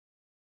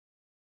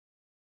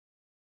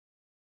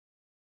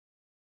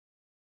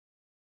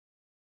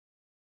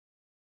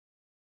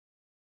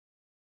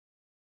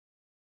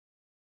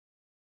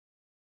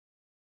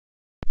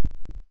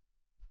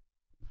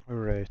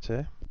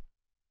Righty.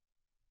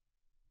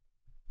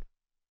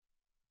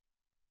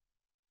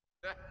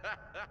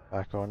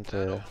 Back on That to...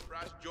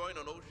 overpriced joint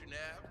on Ocean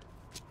Ave?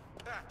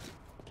 Ha!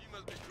 You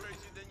must be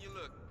crazier than you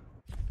look.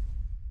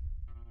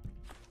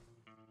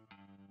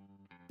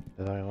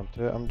 Heading on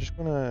to it. I'm just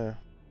gonna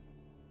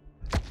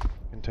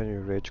continue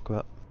Rage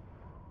Quit.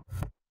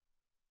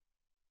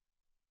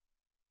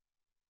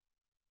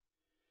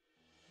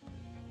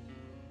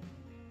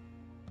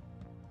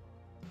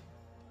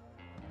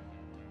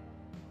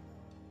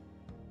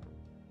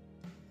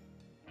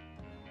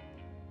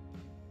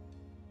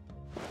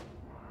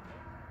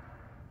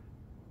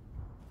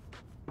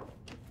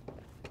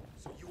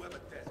 So you have a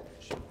death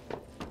wish.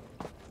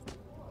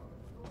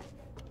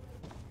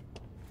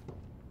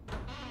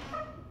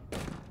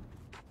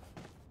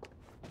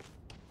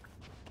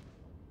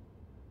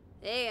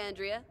 Hey,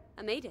 Andrea.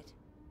 I made it.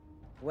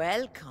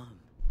 Welcome.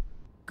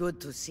 Good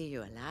to see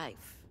you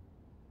alive.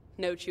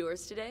 No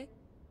chores today?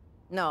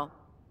 No,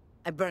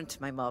 I burnt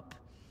my mop.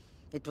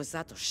 It was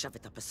that or shove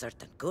it up a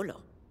certain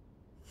gulo.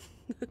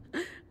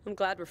 I'm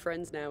glad we're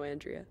friends now,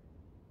 Andrea.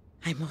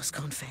 I must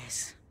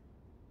confess,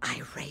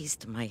 I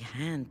raised my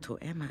hand to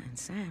Emma and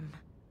Sam.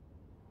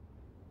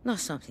 Not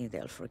something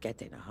they'll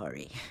forget in a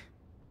hurry.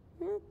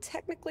 Well,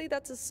 technically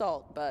that's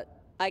assault,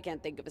 but I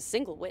can't think of a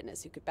single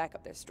witness who could back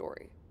up their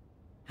story.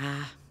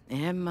 Ah,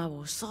 Emma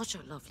was such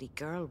a lovely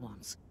girl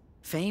once.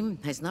 Fame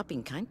has not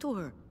been kind to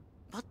her,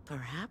 but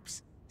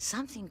perhaps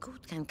something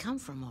good can come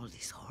from all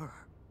this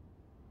horror.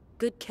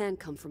 Good can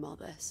come from all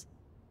this.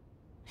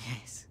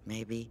 Yes,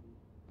 maybe.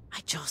 I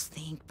just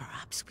think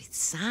perhaps with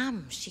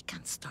Sam, she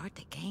can start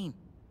again.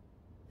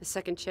 A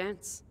second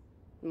chance.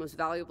 The most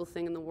valuable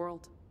thing in the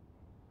world.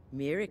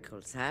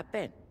 Miracles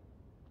happen.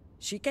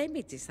 She gave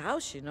me this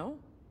house, you know.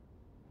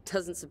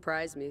 Doesn't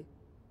surprise me.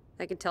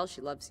 I can tell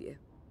she loves you.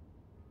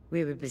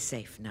 We will be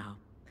safe now.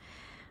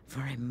 For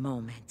a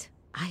moment,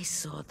 I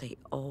saw the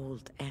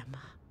old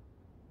Emma.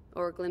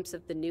 Or a glimpse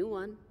of the new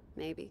one,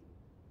 maybe.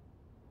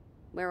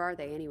 Where are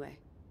they, anyway?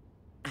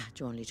 Ah,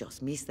 you only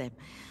just missed them.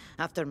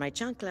 After my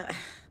chancla...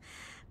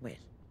 Well,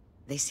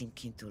 they seem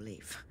keen to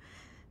leave.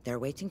 They're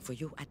waiting for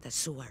you at the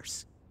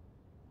sewers.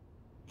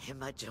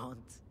 Emma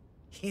Jones.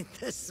 In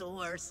the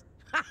sewers.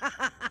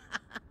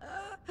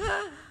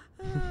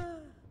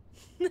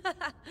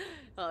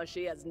 Oh,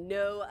 she has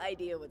no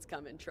idea what's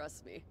coming,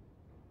 trust me.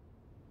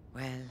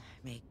 Well,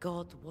 may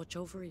God watch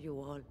over you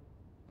all.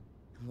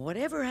 And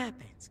whatever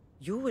happens,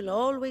 you will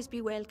always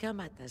be welcome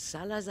at the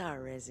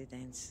Salazar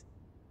residence.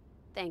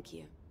 Thank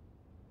you.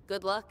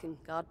 Good luck and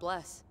God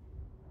bless.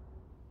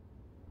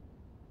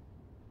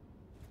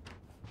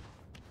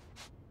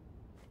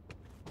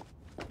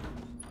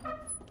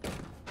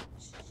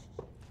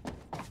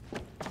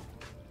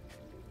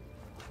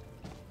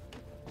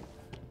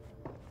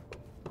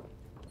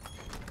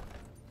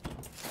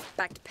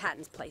 Back to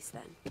Patton's place,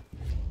 then.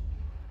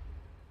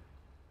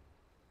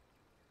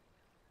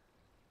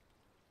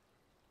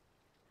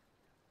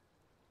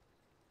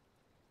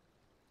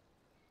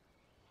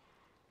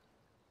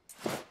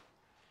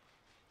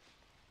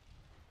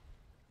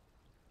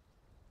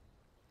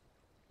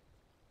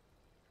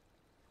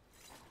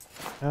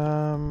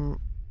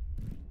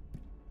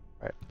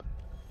 Right.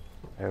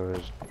 I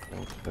was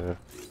going to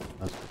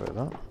ask about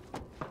that.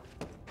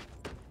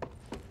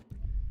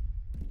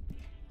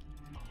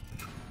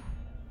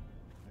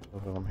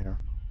 While I'm here.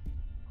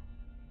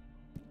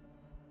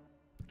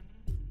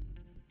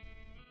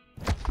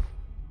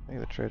 Make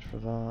the trade for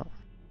that.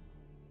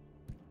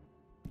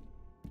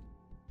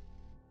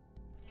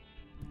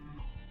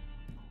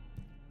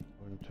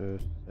 Going to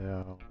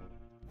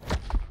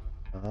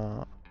sell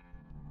that.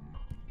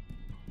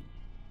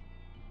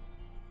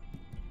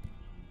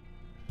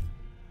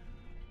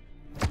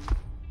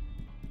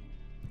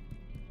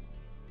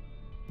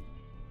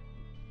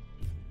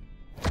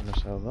 Gonna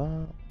sell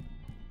that.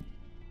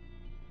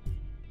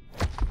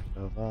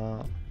 Sell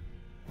that.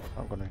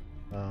 I'm gonna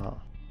keep that.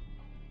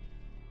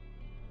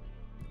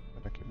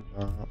 Gonna keep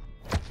that.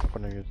 I'm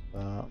gonna use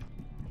that.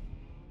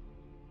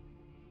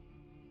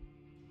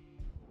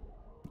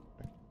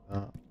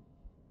 That.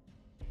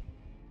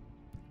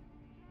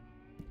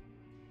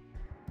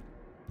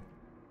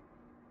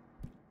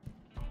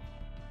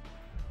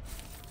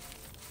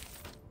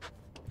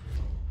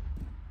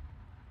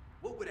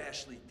 What would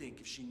Ashley think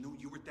if she knew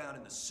you were down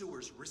in the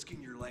sewers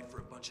risking your life for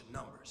a bunch of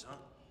numbers, huh?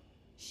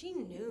 She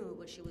knew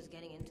what she was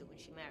getting into when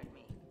she married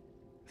me.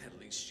 At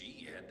least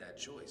she had that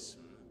choice.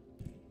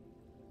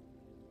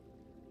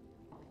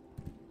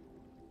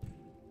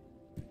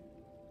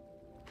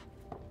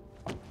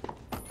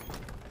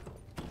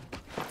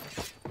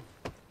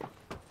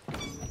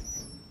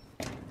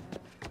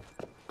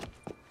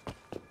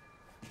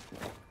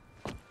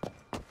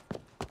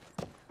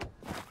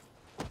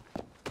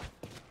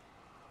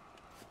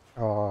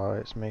 Oh,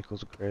 it's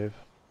Michael's grave.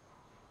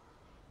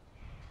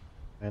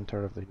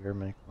 Mentor of the year,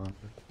 Michael Andrews.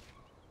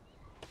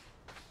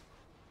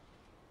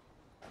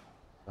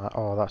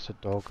 Oh, that's a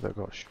dog that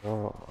got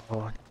shot.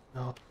 Oh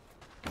no.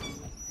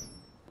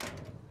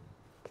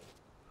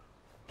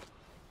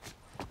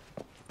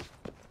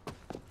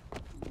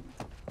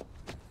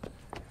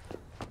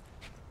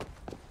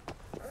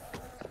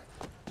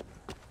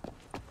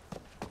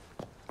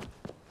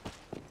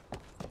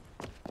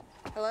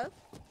 Hello?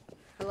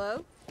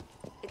 Hello?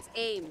 It's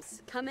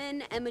Ames. Come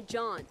in, Emma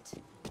Jaunt.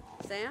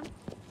 Sam?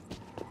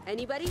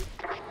 Anybody?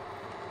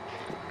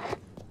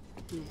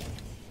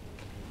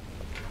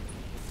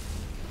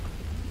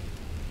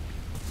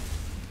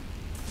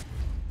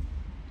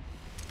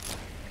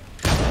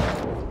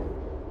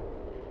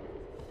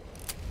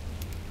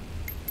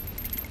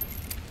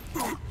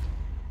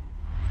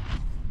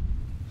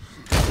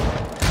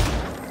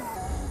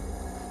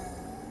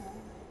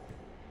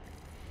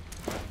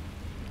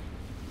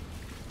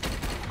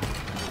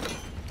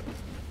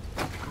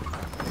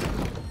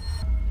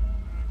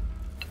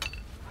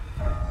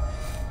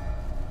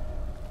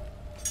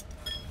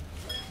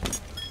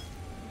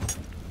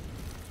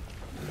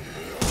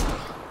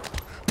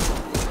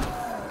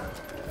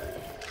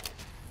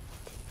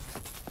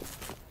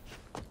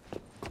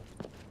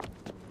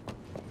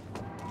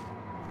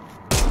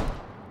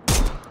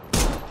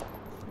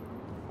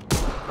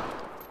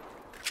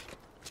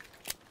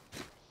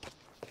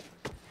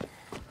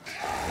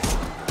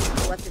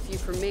 Left a few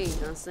for me,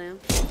 huh, Sam?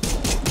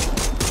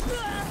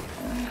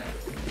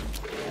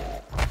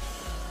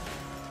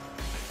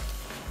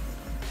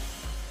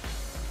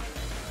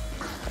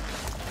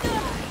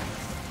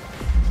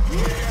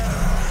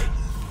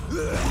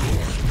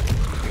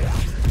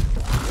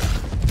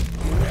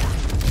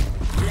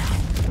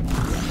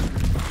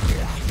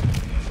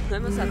 I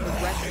must have the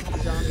record for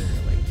zombie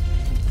killing.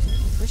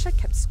 Wish I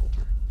kept score.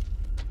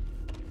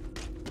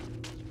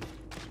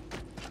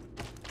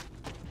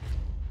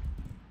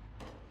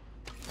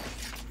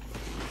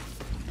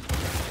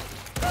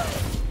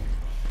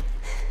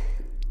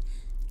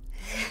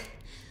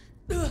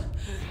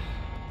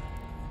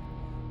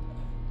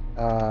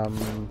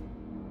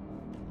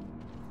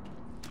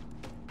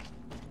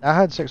 I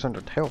had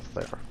 600 health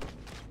there.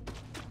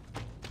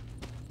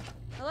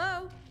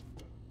 Hello?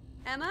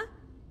 Emma?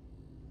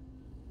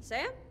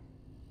 Sam?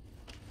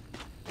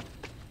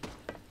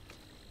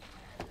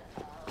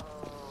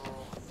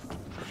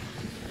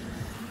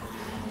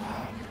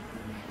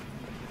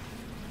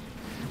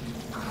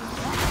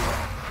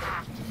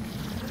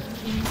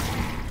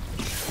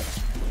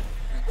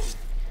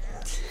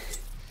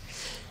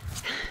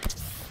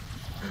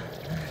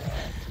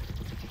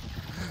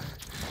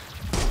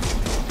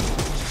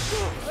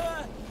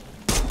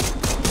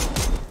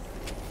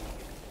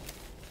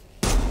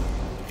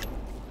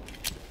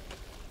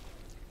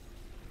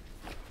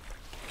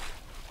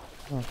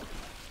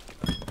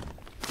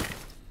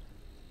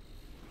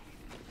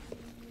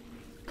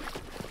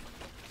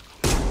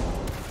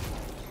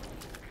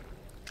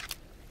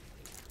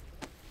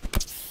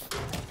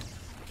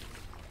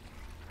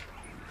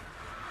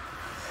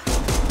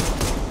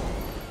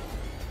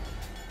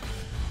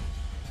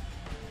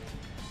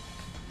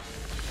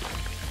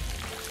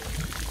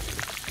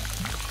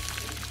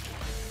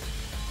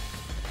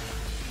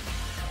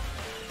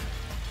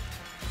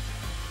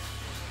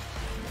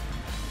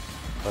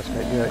 Let's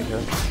get you out of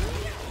here.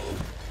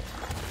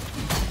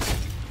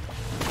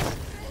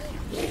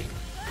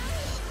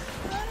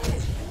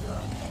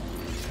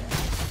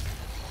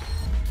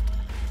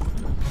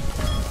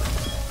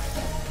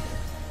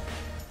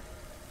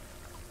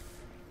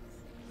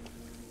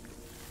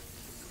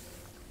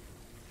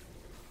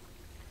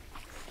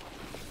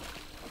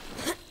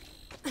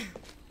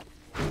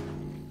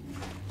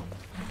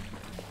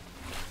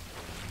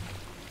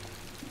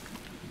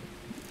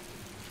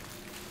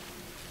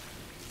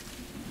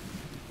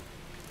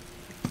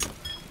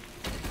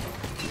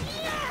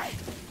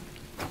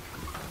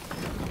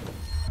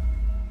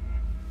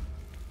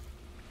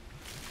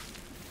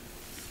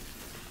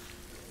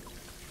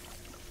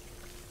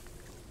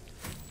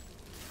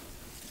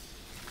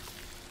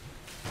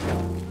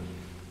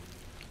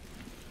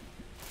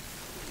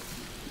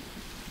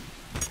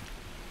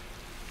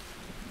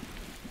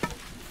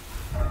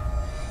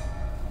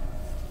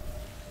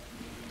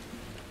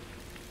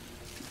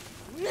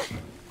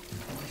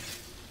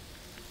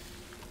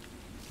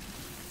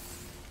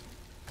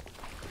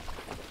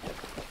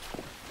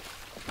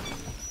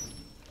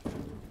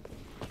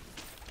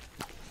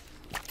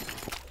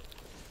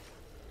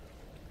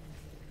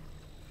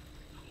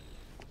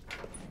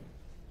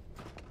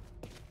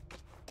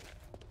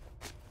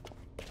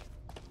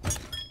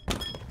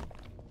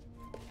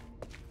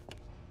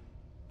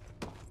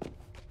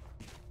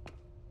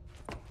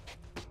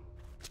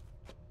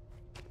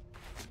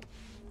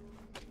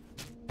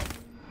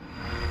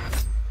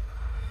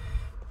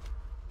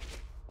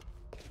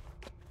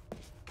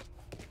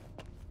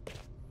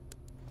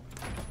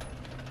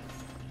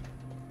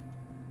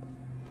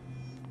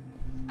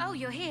 Oh,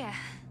 you're here.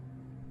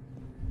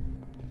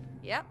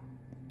 Yep.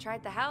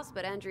 Tried the house,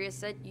 but Andrea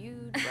said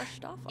you'd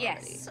rushed off already.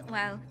 Yes,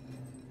 well,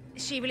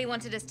 she really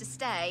wanted us to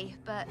stay,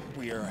 but...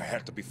 We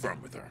had to be firm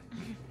with her.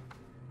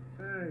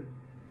 Hey,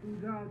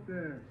 who's out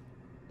there?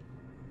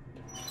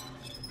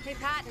 Hey,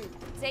 Patton.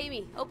 It's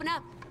Amy. Open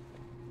up.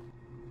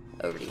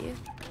 Over to you.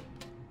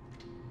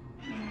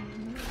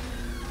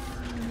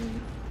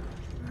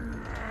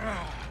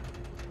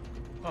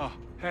 Oh,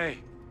 hey.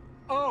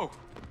 Oh,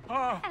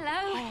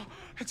 Hello.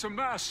 it's a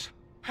mess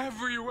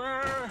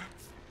everywhere.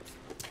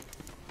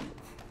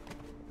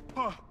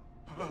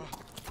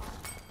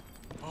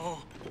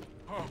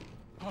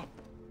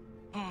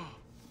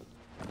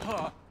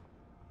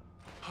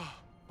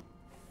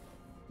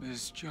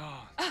 Miss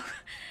John. Oh,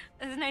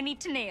 there's no need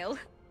to kneel.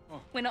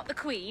 Oh. We're not the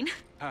Queen.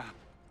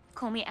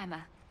 Call me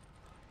Emma.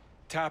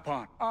 Tap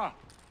on.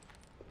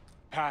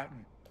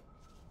 Patton.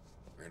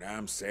 And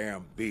I'm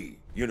Sam B.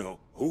 You know,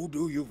 who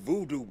do you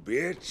voodoo,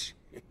 bitch?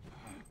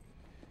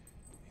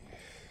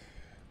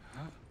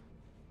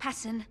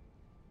 Patton,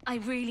 I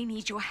really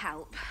need your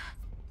help.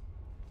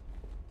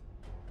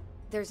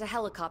 There's a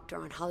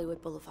helicopter on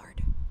Hollywood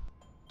Boulevard.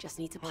 Just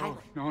needs a pilot.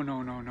 Oh,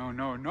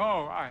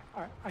 no.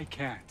 I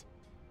can't.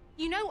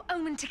 You know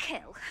Omen to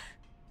Kill?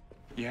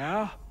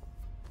 Yeah?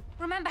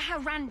 Remember how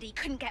Randy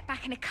couldn't get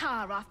back in a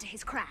car after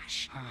his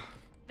crash?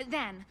 But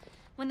then,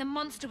 when the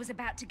monster was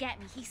about to get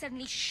me, he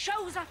suddenly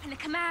shows up in a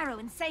Camaro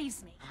and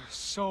saves me.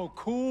 So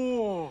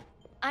cool.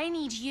 I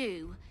need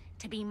you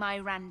to be my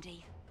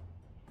Randy.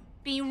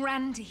 Be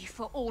Randy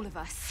for all of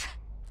us.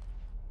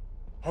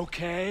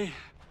 Okay,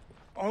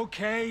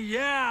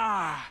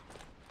 yeah!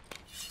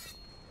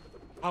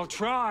 I'll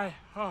try.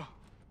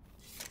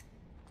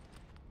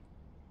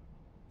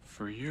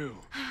 For you.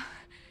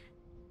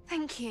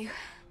 Thank you.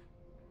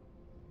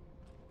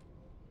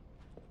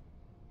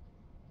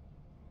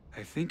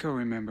 I think I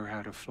remember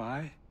how to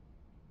fly.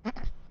 We are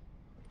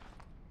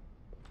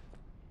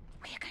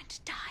going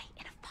to die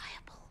in a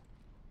fireball.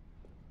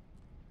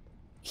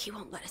 He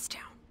won't let us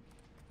down.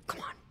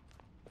 Come on.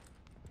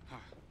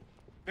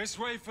 This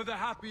way for the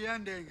happy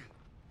ending.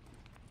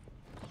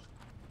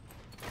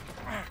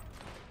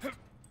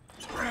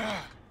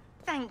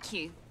 Thank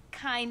you,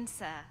 kind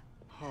sir.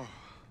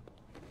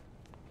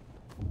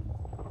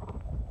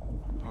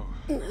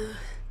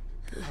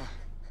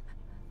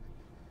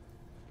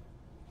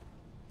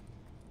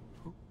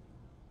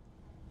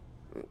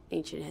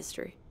 Ancient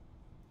history.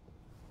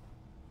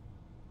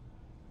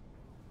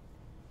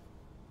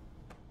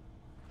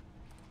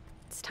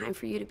 It's time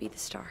for you to be the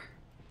star.